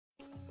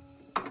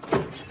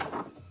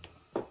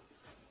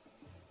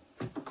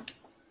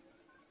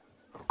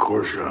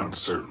course you're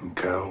uncertain,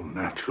 Cal.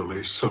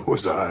 Naturally, so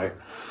was I,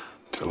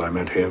 till I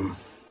met him.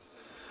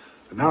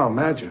 But now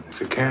imagine, if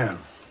you can,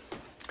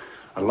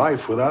 a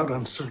life without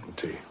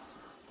uncertainty,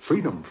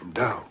 freedom from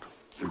doubt,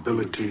 the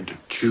ability to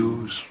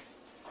choose,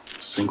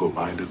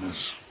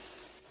 single-mindedness.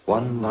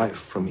 One life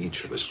from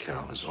each of us,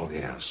 Cal, is all he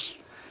asks.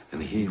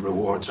 And he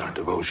rewards our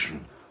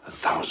devotion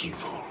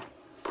 1,000-fold.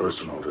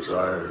 Personal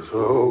desires,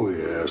 oh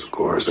yes, of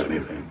course,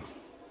 anything.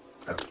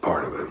 That's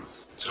part of it.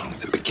 It's only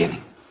the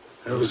beginning.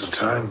 There was a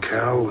time,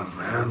 Cal, when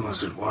man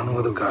was at one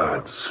with the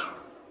gods.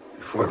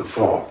 Before the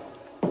fall.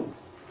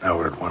 Now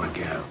we're at one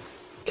again.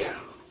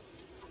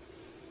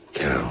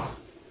 Cal,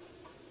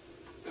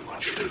 we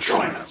want you to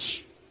join us.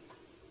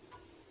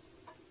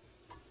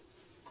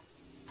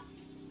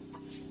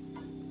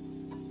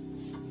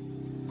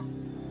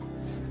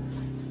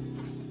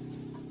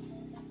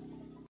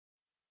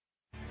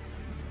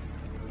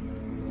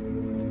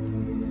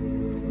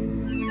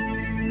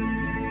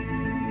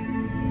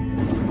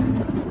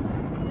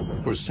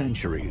 For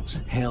centuries,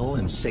 hell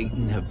and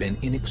Satan have been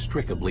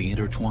inextricably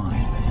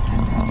intertwined.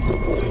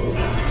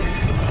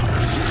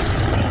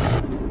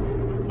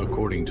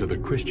 According to the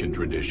Christian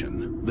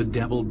tradition, the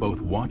devil both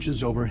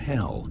watches over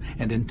hell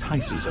and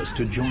entices us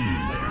to join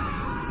him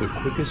there. The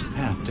quickest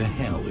path to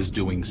hell is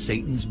doing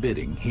Satan's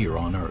bidding here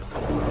on earth.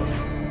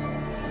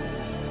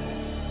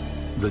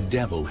 The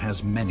devil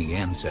has many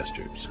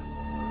ancestors.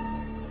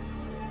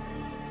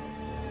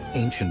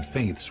 Ancient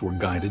faiths were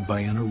guided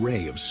by an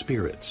array of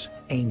spirits,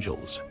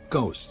 angels,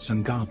 ghosts,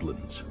 and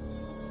goblins.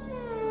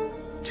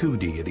 Two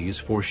deities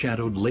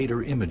foreshadowed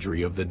later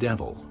imagery of the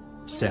devil: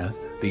 Seth,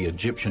 the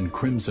Egyptian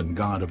crimson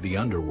god of the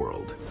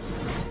underworld,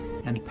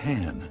 and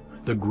Pan,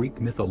 the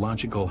Greek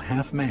mythological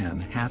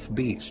half-man,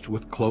 half-beast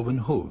with cloven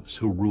hooves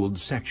who ruled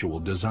sexual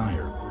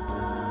desire.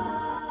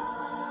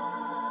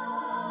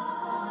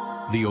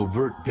 The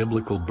overt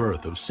biblical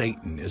birth of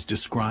Satan is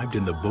described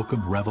in the book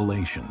of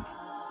Revelation.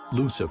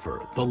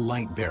 Lucifer, the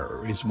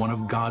light-bearer, is one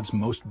of God's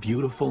most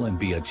beautiful and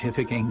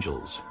beatific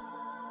angels.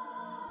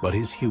 But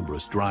his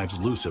hubris drives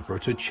Lucifer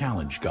to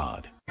challenge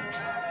God.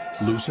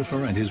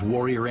 Lucifer and his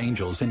warrior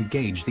angels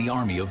engage the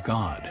army of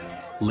God,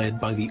 led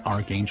by the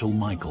archangel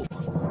Michael.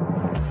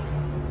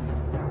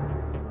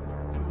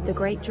 The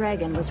great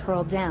dragon was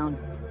hurled down,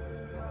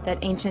 that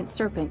ancient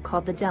serpent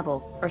called the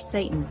devil, or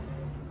Satan,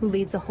 who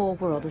leads the whole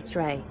world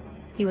astray.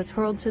 He was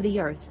hurled to the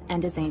earth,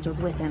 and his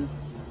angels with him.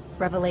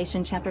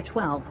 Revelation chapter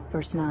 12,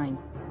 verse 9.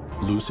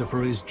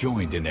 Lucifer is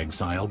joined in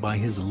exile by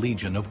his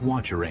legion of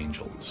watcher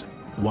angels,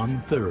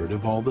 1/3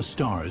 of all the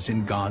stars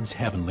in God's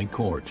heavenly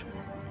court.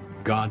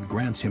 God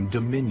grants him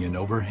dominion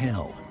over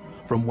hell,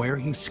 from where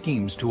he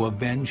schemes to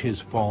avenge his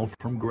fall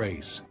from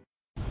grace.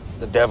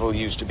 The devil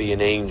used to be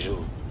an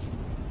angel.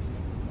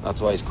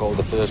 That's why he's called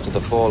the first of the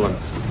fallen.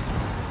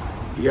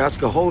 You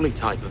ask a holy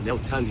type and they'll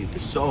tell you the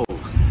soul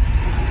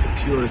is the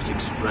purest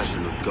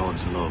expression of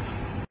God's love.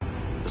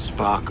 The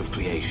spark of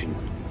creation.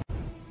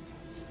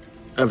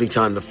 Every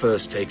time the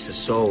first takes a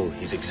soul,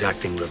 he's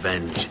exacting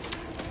revenge,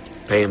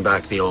 paying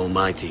back the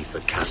Almighty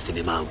for casting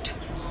him out.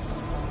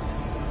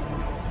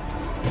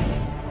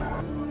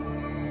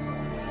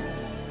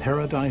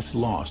 Paradise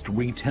Lost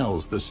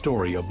retells the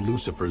story of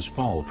Lucifer's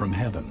fall from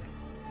heaven.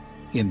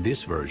 In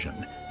this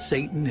version,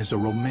 Satan is a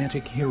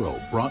romantic hero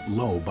brought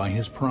low by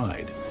his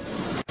pride.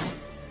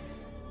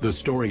 The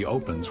story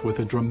opens with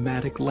a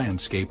dramatic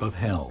landscape of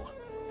hell.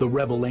 The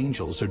rebel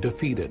angels are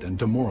defeated and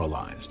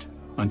demoralized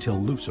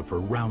until Lucifer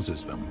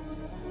rouses them.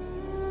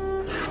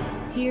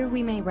 Here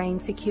we may reign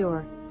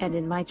secure, and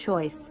in my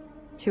choice.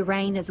 To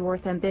reign is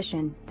worth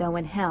ambition, though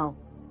in hell.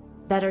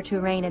 Better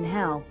to reign in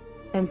hell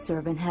than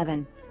serve in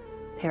heaven.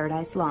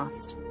 Paradise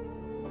Lost.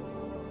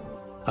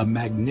 A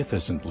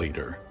magnificent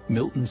leader,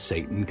 Milton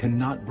Satan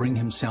cannot bring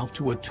himself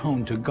to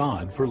atone to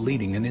God for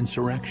leading an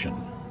insurrection.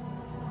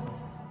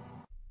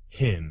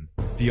 Him,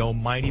 the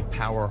almighty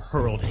power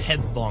hurled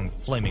headlong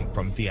flaming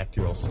from the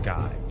ethereal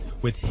sky,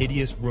 with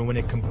hideous ruin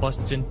and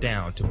combustion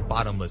down to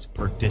bottomless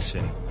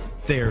perdition,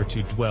 there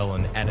to dwell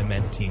in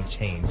adamantine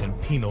chains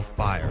and penal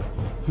fire,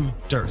 who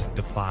durst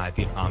defy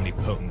the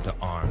omnipotent to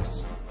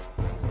arms.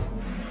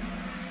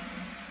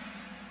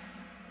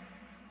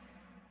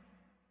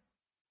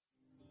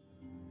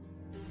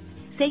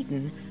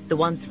 Satan, the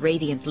once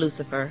radiant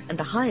Lucifer and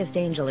the highest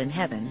angel in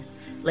heaven,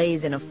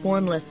 lays in a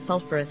formless,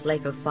 sulphurous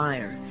lake of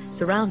fire,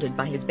 surrounded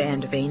by his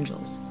band of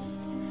angels.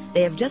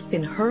 They have just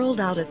been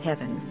hurled out of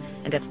heaven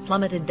and have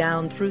plummeted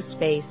down through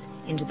space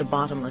into the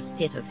bottomless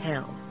pit of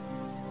hell.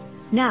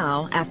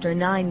 Now, after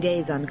 9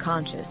 days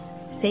unconscious,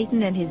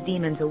 Satan and his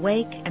demons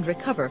awake and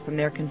recover from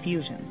their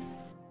confusion.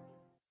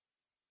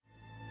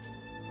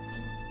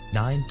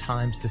 9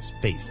 times the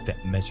space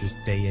that measures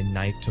day and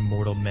night to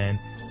mortal men,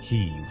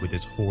 he with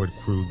his horde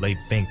crew lay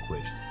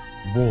vanquished,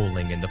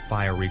 rolling in the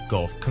fiery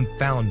gulf,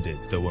 confounded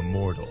though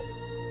immortal.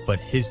 But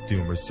his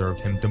doom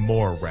reserved him the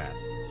more wrath,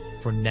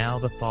 for now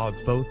the thought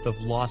both of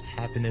lost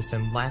happiness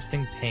and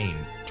lasting pain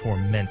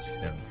torments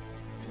him.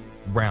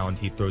 Round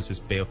he throws his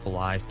baleful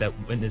eyes that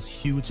witness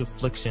huge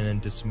affliction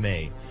and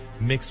dismay,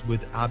 mixed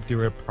with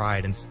obdurate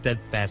pride and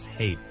steadfast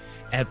hate,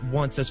 At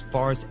once as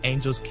far as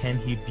angels can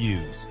he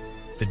views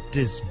the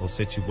dismal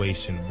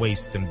situation,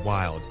 waste and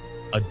wild,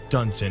 a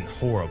dungeon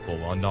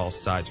horrible on all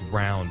sides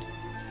round,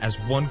 as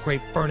one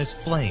great furnace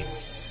flame,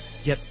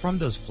 yet from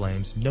those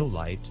flames no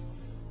light,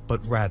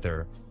 but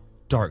rather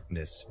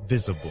darkness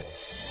visible.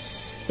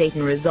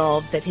 Satan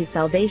resolves that his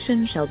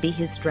salvation shall be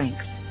his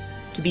strength.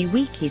 To be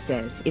weak, he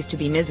says, is to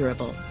be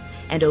miserable,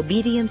 and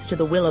obedience to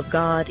the will of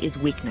God is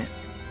weakness.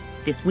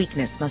 This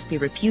weakness must be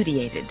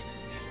repudiated.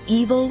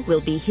 Evil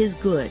will be his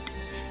good,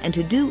 and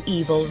to do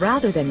evil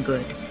rather than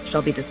good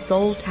shall be the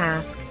sole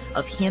task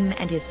of him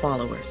and his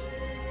followers.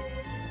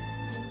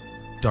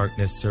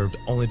 Darkness served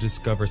only to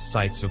discover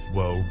sights of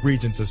woe,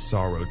 regions of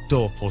sorrow,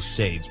 doleful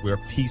shades where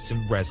peace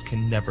and rest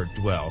can never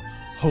dwell.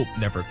 Hope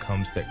never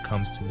comes that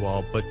comes to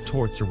all, but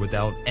torture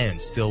without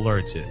end still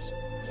urges,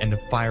 and a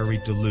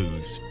fiery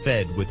deluge,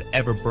 fed with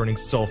ever-burning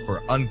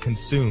sulfur,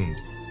 unconsumed.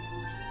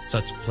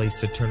 Such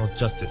place eternal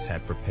justice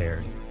had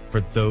prepared, for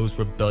those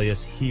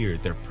rebellious here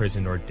their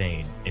prison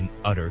ordained, in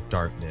utter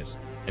darkness,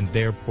 and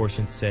their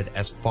portion said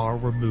as far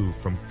removed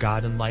from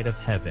God and light of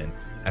heaven,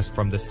 as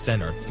from the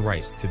center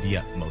thrice to the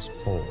utmost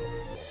pole.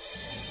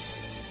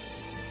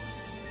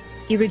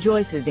 He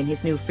rejoices in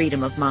his new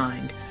freedom of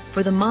mind,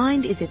 for the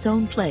mind is its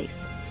own place,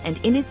 and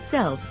in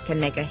itself can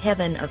make a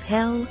heaven of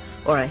hell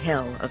or a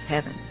hell of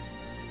heaven.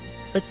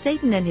 But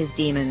Satan and his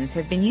demons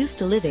have been used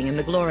to living in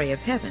the glory of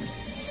heaven,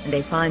 and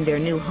they find their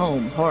new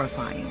home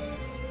horrifying.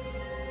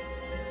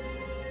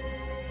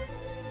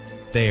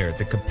 There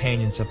the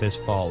companions of his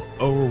fall,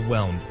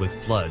 overwhelmed with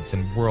floods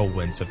and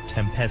whirlwinds of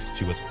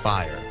tempestuous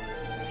fire,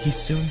 he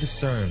soon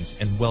discerns,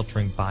 and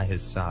weltering by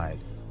his side,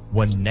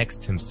 one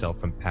next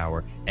himself in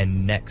power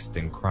and next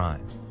in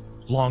crime,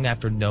 long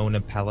after known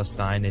in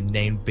Palestine and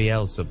named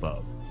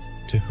Beelzebub,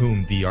 to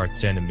whom the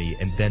archenemy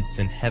and thence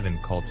in heaven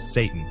called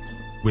Satan,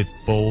 with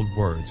bold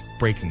words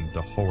breaking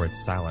the horrid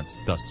silence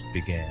thus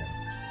began.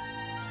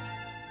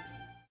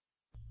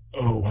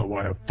 Oh, how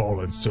I have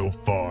fallen so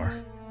far,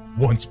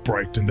 once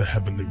bright in the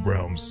heavenly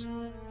realms.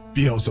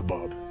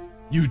 Beelzebub,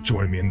 you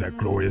joined me in that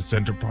glorious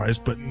enterprise,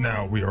 but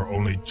now we are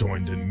only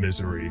joined in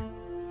misery.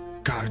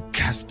 God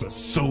cast us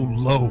so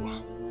low.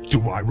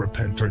 Do I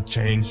repent or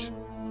change?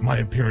 My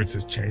appearance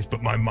has changed,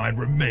 but my mind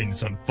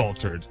remains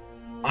unfaltered.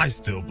 I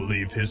still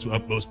believe his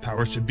utmost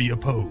power should be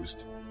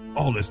opposed.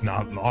 All is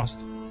not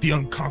lost. The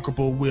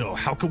unconquerable will,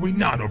 how can we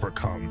not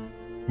overcome?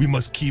 We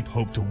must keep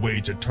hope to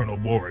wage eternal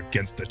war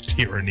against the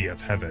tyranny of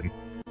heaven.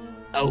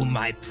 Oh,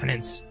 my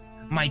prince,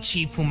 my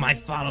chief whom I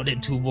followed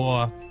into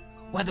war.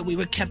 Whether we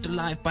were kept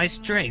alive by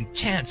strength,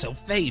 chance, or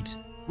fate,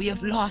 we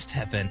have lost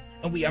heaven,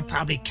 and we are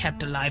probably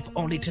kept alive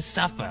only to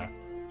suffer.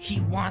 He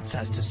wants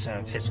us to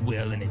serve his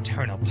will in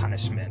eternal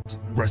punishment.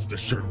 Rest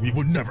assured, we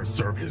will never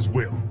serve his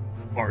will.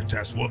 Our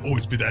task will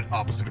always be that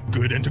opposite of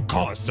good and to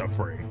cause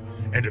suffering.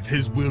 And if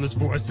his will is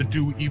for us to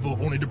do evil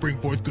only to bring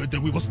forth good,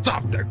 then we will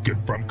stop that good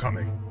from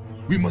coming.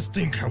 We must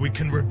think how we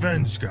can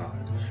revenge God,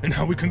 and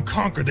how we can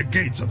conquer the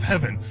gates of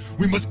heaven.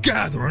 We must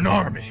gather an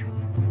army.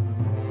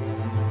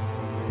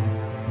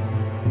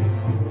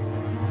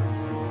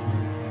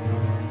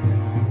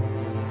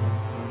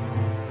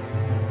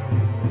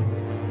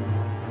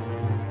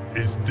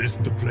 Is this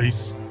the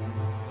place?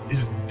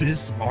 Is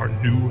this our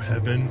new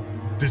heaven?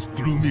 This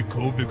gloomy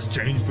cove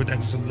exchanged for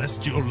that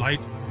celestial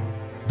light?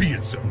 Be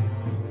it so.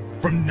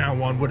 From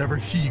now on, whatever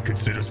he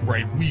considers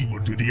right, we will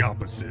do the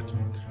opposite.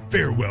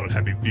 Farewell,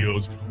 happy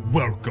fields.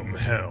 Welcome,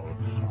 hell.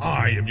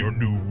 I am your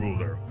new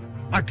ruler.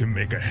 I can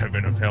make a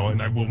heaven of hell,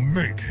 and I will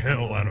make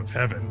hell out of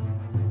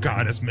heaven.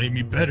 God has made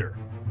me better,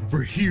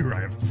 for here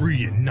I am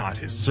free and not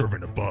his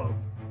servant above.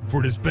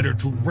 For it is better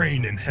to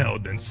reign in hell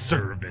than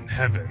serve in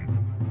heaven.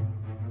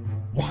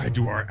 Why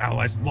do our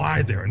allies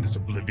lie there in this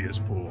oblivious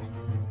pool?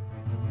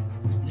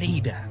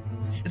 Leader,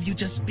 if you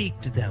just speak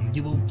to them,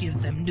 you will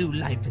give them new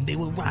life and they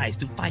will rise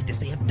to fight as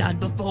they have done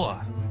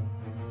before.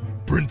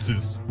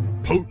 Princes,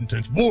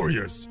 potentates,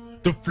 warriors,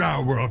 the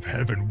flower of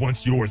heaven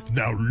once yours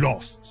now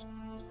lost.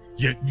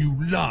 Yet you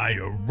lie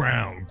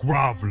around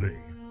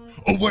groveling.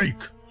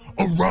 Awake,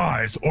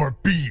 arise, or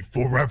be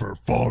forever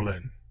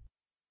fallen.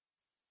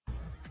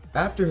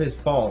 After his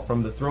fall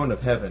from the throne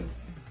of heaven,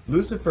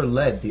 Lucifer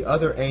led the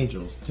other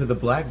angels to the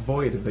black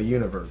void of the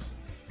universe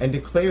and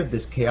declared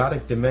this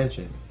chaotic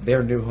dimension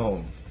their new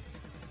home.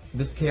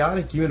 This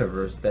chaotic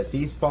universe that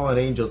these fallen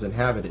angels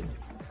inhabited,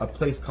 a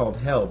place called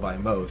hell by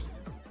most,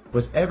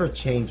 was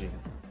ever-changing.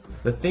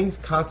 The things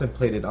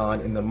contemplated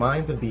on in the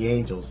minds of the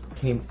angels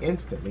came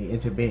instantly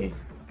into being.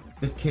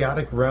 This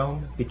chaotic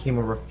realm became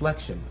a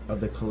reflection of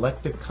the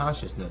collective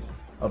consciousness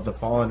of the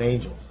fallen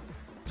angels.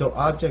 So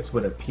objects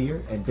would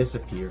appear and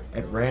disappear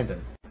at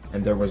random,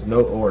 and there was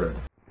no order.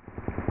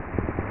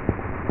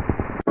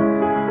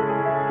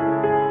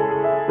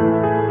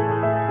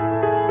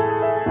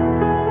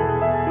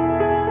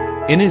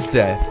 In his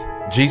death,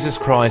 Jesus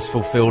Christ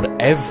fulfilled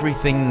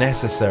everything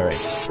necessary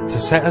to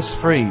set us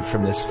free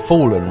from this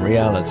fallen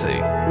reality.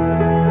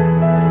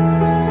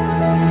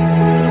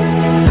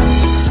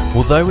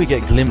 Although we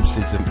get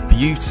glimpses of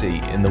beauty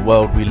in the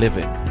world we live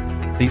in,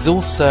 These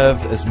all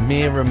serve as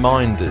mere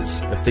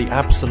reminders of the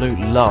absolute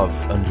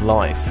love and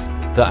life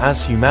that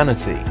as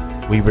humanity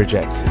we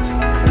rejected.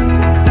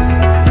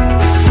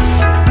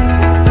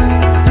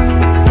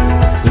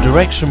 The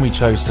direction we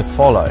chose to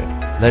follow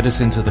led us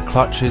into the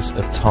clutches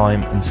of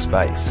time and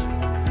space,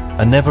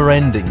 a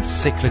never-ending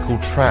cyclical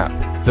trap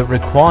that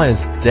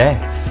requires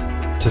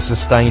death to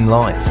sustain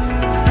life.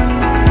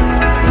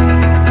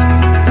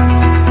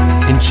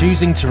 In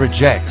choosing to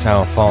reject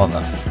our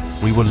Father,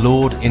 we were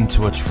lured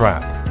into a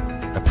trap,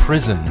 a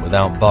prison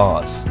without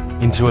bars,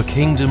 into a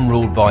kingdom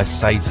ruled by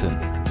Satan,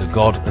 the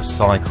god of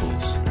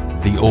cycles,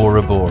 the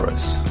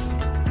Ouroboros.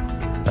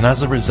 And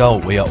as a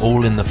result, we are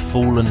all in the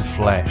fallen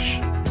flesh,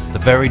 the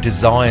very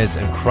desires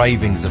and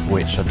cravings of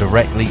which are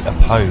directly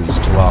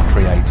opposed to our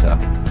Creator.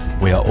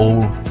 We are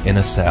all in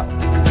a cell.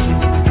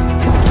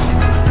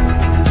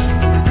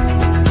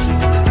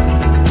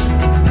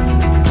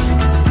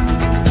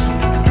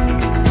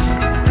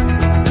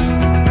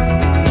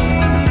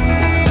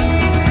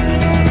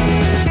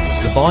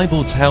 The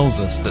Bible tells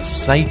us that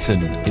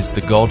Satan is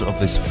the god of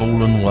this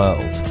fallen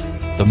world,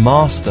 the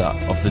master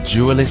of the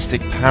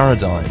dualistic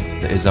paradigm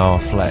that is our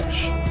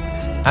flesh.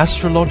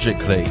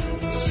 Astrologically,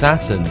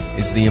 Saturn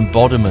is the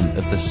embodiment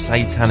of the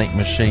satanic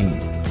machine,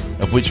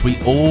 of which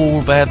we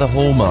all bear the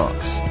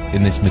hallmarks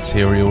in this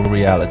material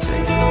reality.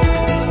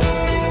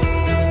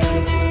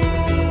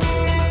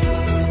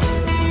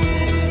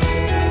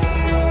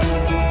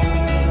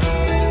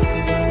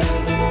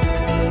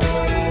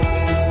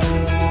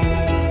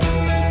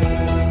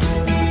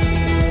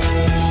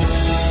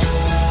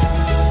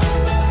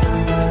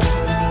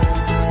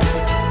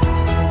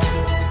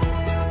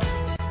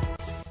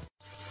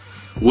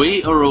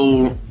 We are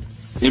all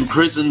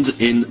imprisoned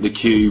in the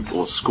cube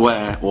or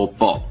square or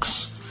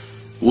box.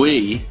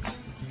 We,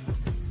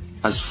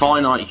 as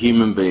finite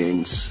human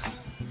beings,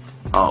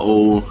 are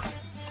all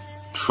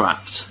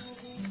trapped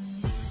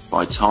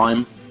by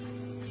time,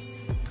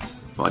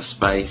 by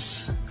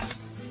space.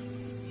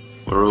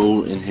 We're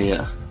all in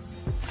here.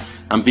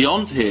 And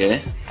beyond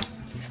here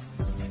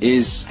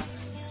is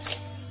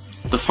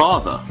the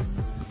Father.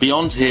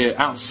 Beyond here,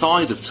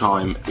 outside of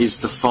time, is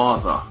the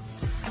Father,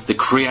 the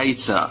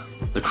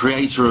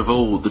Creator of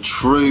all, the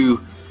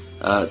true,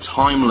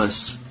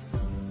 timeless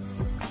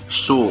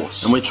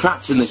source. And we're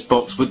trapped in this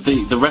box with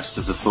the rest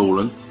of the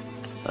fallen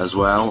as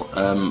well.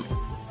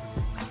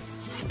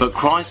 But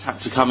Christ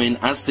had to come in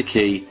as the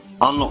key,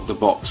 unlock the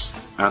box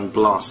and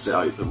blast it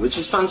open, which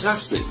is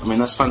fantastic. I mean,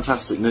 that's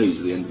fantastic news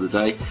at the end of the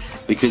day,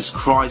 because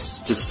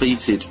Christ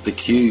defeated the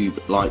cube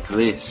like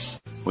this,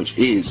 which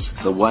is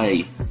the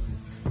way,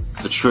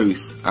 the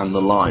truth and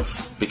the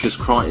life, because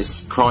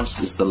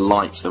Christ is the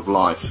light of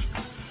life.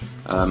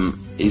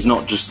 He's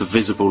not just the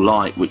visible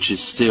light which is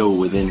still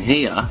within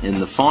here in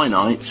the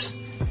finite.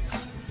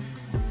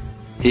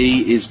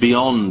 He is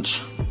beyond.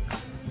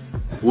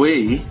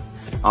 We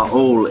are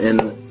all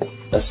in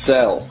a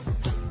cell.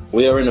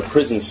 We are in a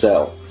prison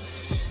cell.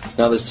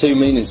 Now there's two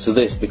meanings to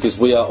this, because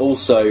we are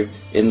also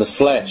in the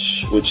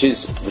flesh, which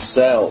is the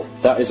cell.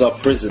 That is our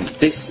prison.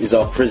 This is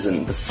our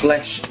prison. The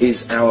flesh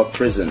is our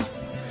prison.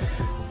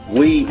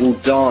 We will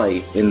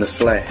die in the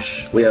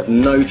flesh. We have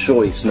no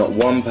choice. Not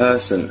one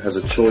person has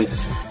a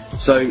choice.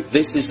 So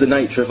this is the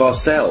nature of our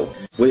cell.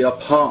 We are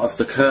part of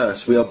the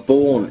curse. We are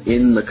born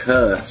in the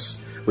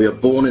curse. We are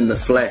born in the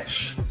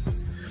flesh.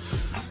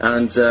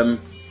 And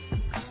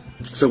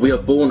so we are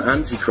born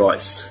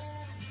Antichrist.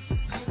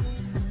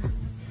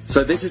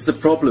 So this is the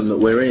problem that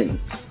we're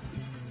in.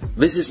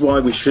 This is why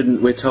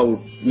we're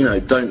told, you know,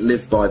 don't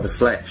live by the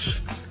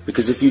flesh.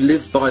 Because if you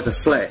live by the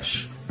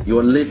flesh, you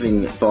are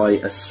living by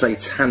a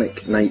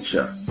satanic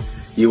nature.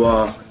 You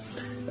are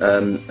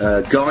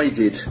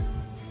guided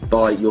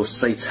by your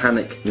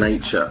satanic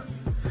nature.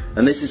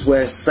 And this is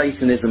where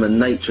Satanism and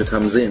nature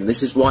comes in.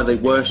 This is why they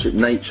worship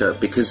nature,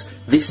 because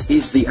this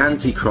is the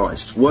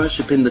Antichrist.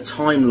 Worshipping the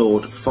Time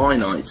Lord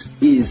finite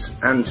is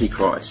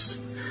Antichrist,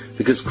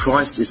 because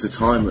Christ is the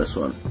timeless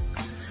one.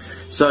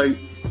 So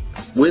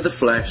we're the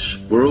flesh,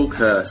 we're all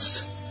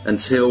cursed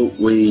until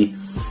we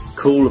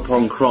call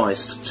upon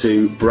Christ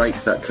to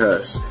break that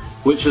curse,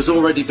 which has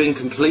already been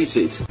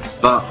completed.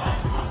 But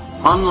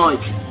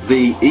unlike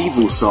the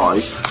evil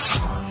side,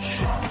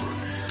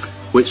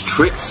 which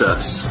tricks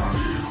us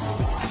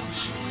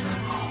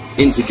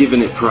into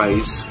giving it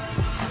praise,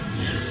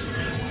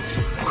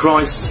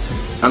 Christ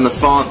and the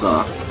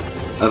Father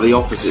are the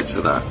opposite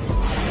to that.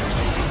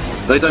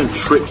 They don't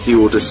trick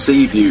you or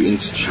deceive you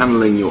into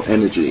channeling your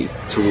energy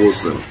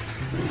towards them.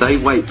 They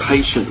wait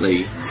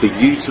patiently for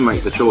you to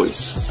make the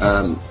choice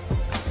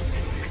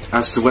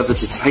as to whether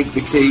to take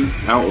the key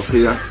out of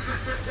here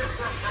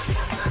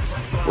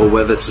or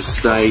whether to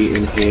stay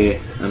in here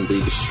and be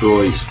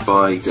destroyed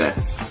by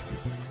death.